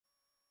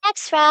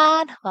Next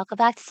round. Welcome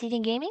back to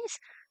Seeding Gaming's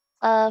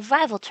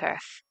Rival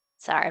Turf.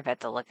 Sorry about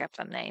the look up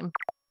the name.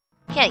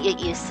 Can't get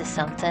used to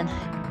something.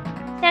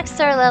 Next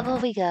star level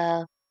we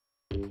go.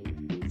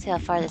 See how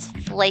far this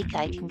flake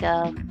I can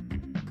go.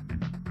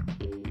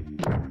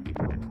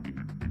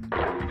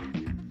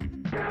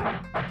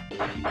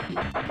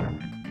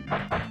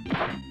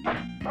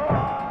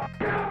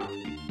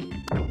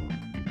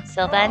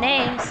 Still bad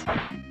names.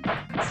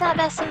 Stop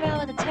messing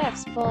around with the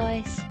turfs,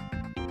 boys.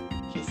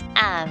 Cause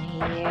I'm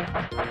here.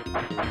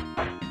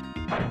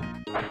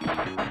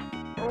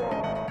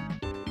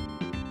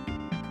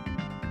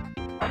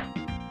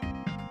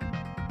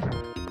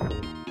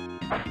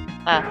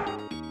 Ha!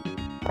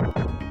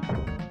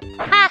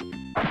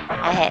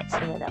 I hit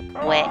some of the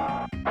quick.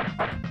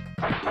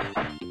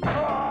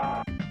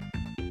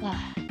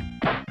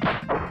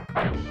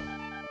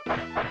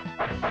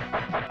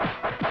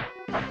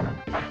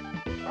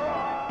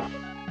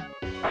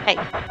 Hey,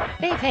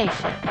 be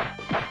patient.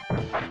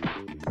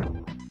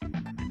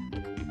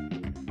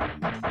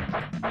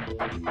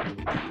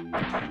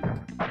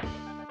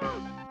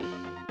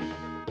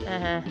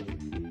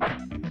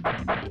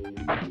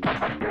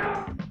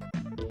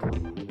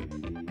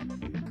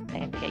 I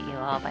can get you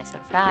all by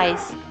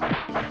surprise.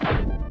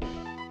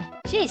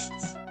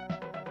 Jesus.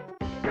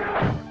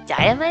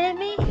 Dynamited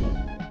me?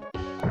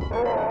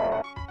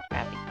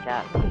 Crap, he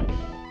got me.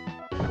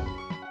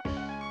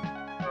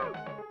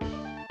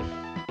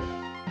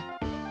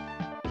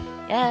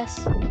 Yes.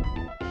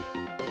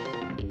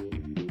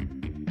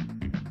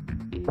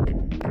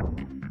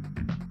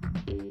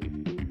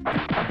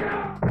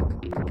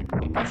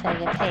 That's how you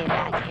get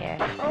payback here.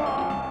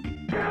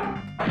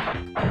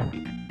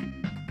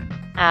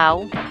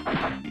 Ow.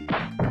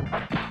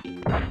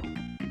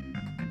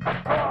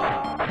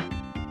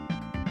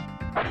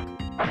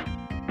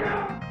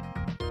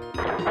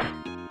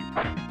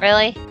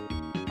 Really?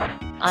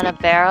 On a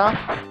barrel?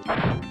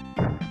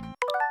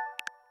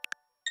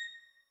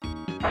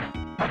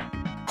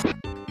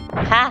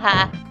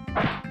 Haha.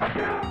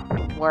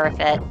 Worth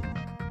it.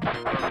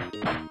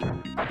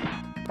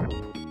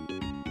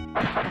 I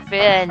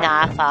really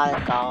not thought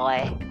it'd go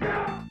away.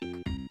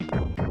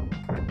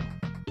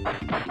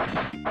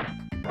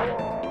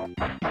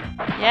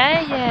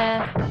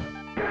 Yeah.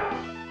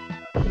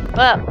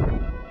 Well.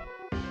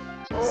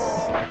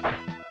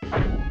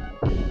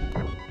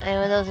 I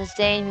know those is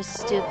dangerous,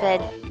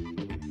 stupid.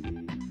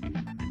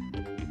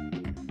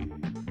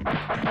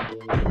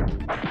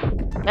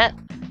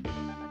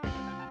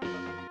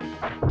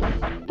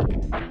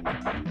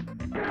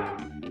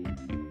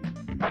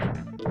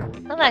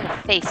 I'm not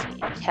gonna face me,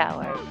 you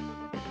coward.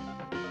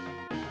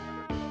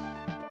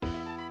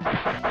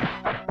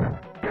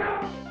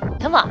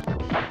 Come on.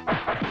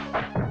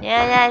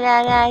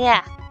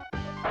 Yeah.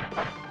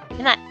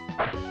 Come on.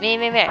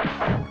 Mirror.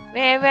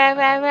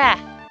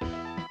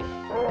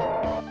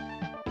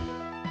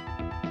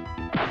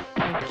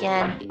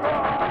 Again.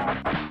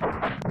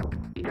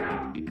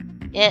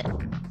 Yeah.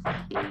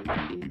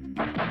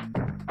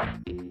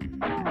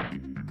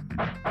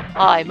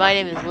 Hi, my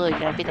name is Louie.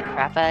 Can I beat the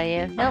crap out of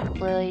you? Nope,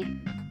 Louie.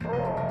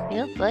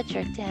 You'll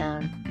butcher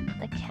down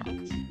the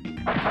count.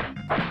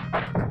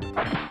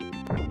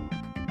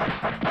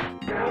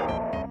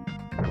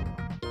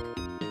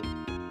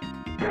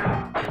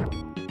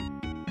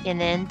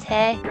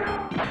 Genente?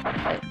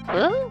 Wait,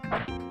 who?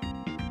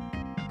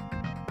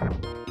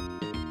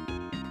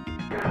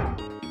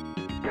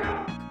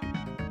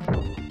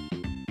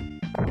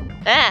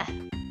 Ah!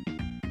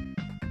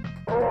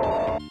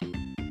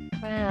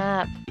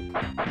 Crap.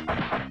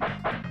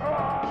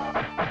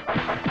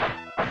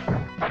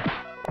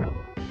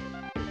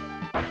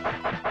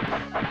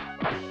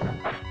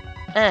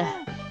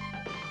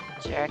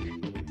 Jerk.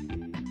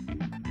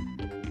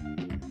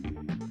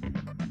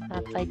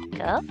 Up I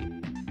go?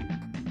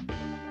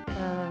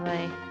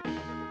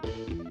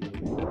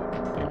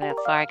 How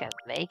far I can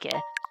make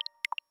it.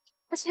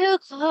 Two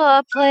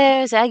co-op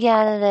players, I get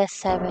out of this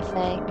type of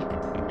thing.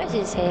 I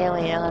just hate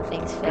when you don't have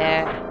things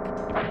fair.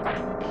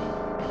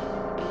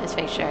 Just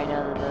make sure I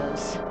know the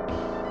moves.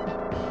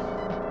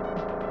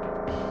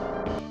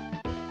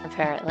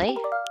 Apparently.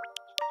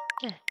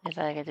 If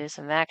I could do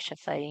some action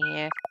fighting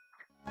here.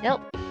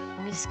 Nope.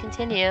 Let me just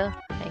continue,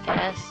 I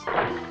guess.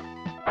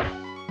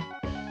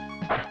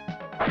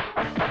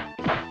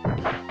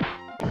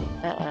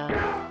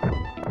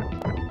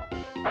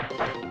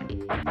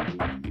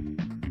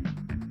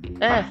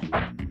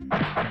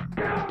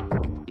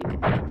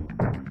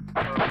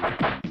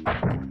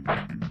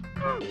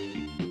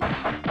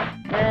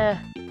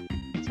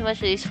 Too much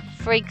of these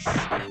freaks. Get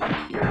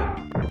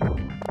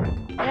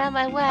out of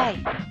my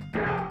way.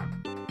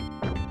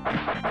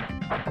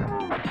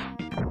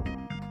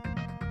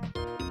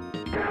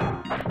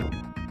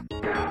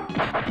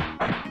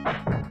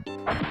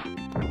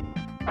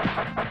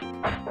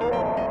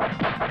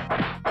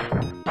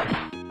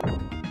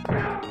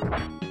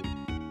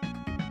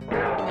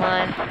 Come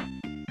on.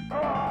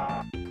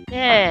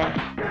 Yeah.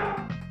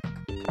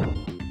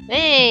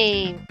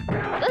 Hey.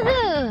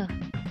 Woohoo.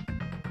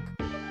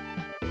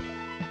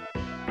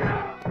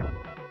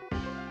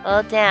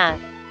 Slow down.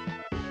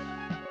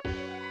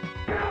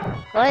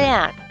 Slow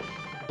down.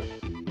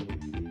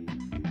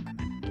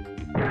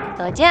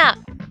 Slow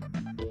down.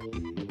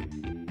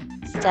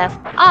 Step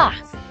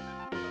off.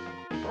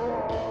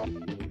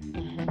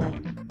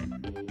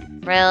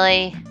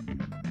 Really?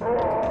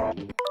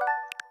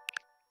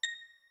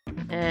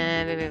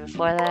 Maybe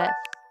before that.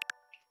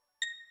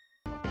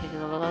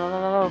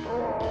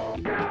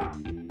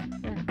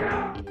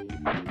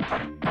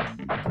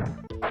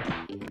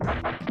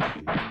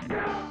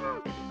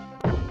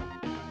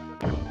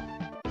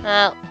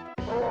 Oh,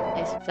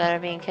 it's better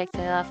being kicked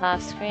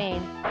off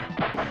screen.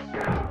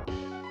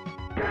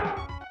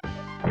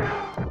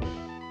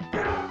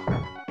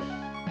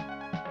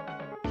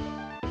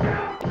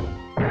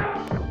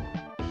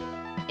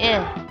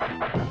 Yeah.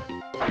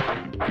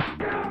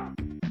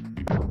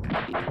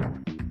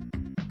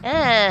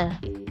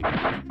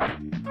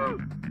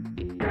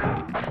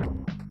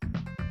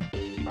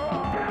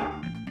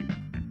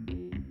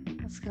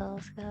 Let's go.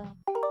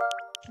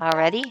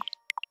 Already?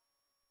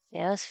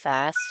 Yeah, it was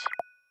fast.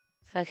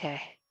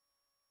 Okay.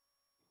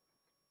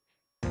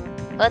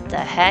 What the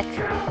heck?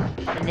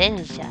 A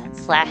ninja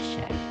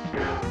slasher.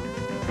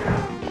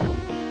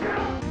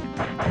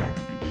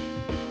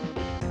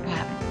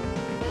 Crap.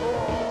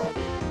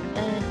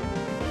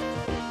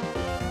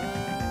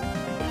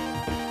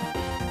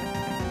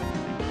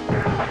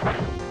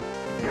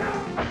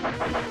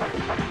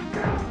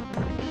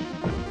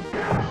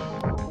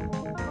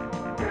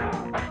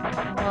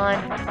 Come on.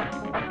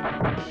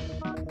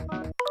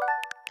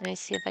 Let me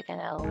see if I can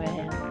outrun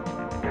him.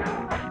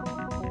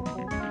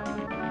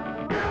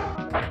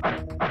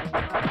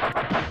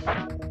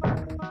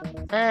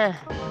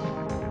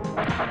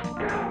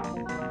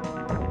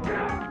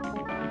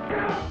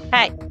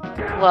 Hey!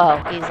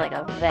 Whoa, he's like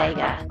a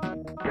Vega.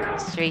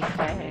 Street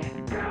Fighter.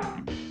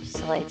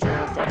 Just like it's a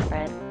little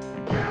different.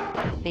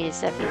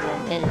 Because if he's a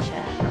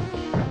ninja.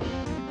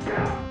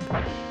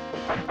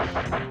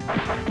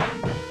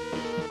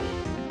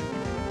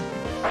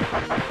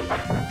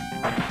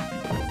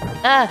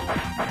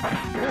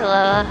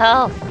 Low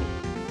health.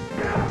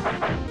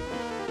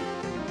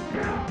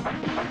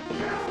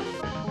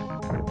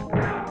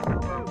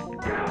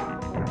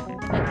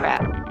 Oh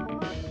crap.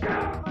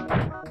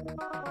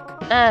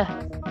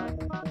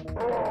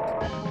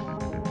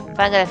 If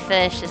I'm gonna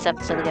finish this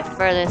episode to get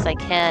furthest I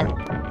can,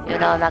 even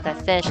though I'm not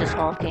gonna finish this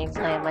whole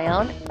gameplay on my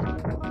own,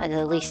 I can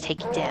at least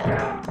take you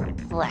down.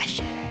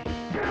 Slasher.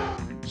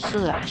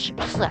 Slasher,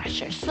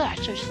 slasher,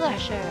 slasher,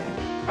 slasher.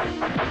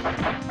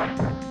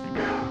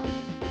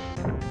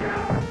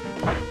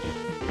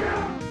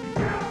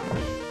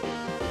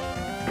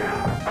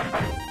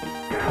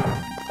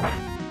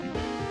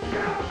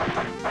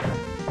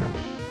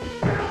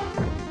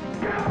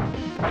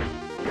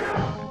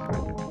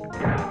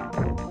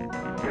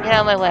 Get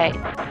out of my way.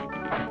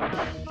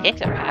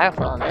 Kicks are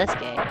powerful in this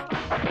game.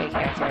 Your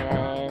character,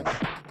 that is.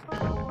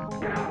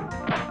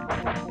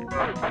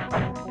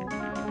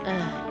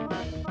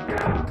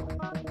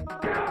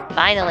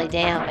 Finally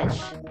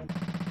damaged.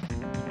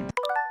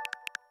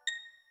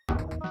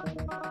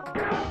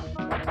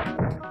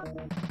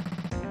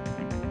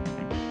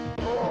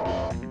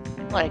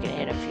 Well, I can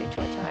hit him a few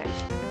more times.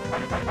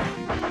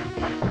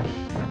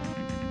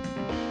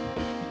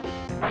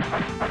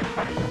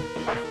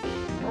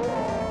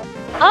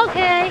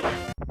 Okay.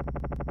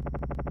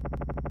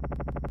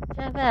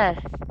 Not bad.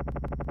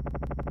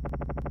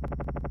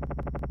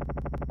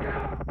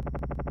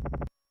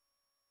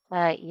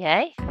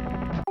 Yay.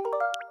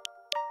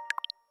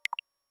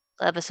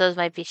 Episodes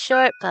might be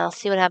short, but I'll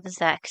see what happens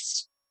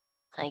next.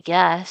 I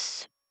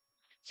guess.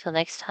 Till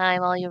next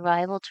time, all you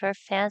Rival Turf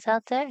fans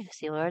out there,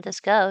 see where this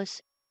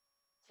goes.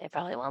 They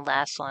probably won't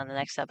last long in the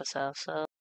next episode, so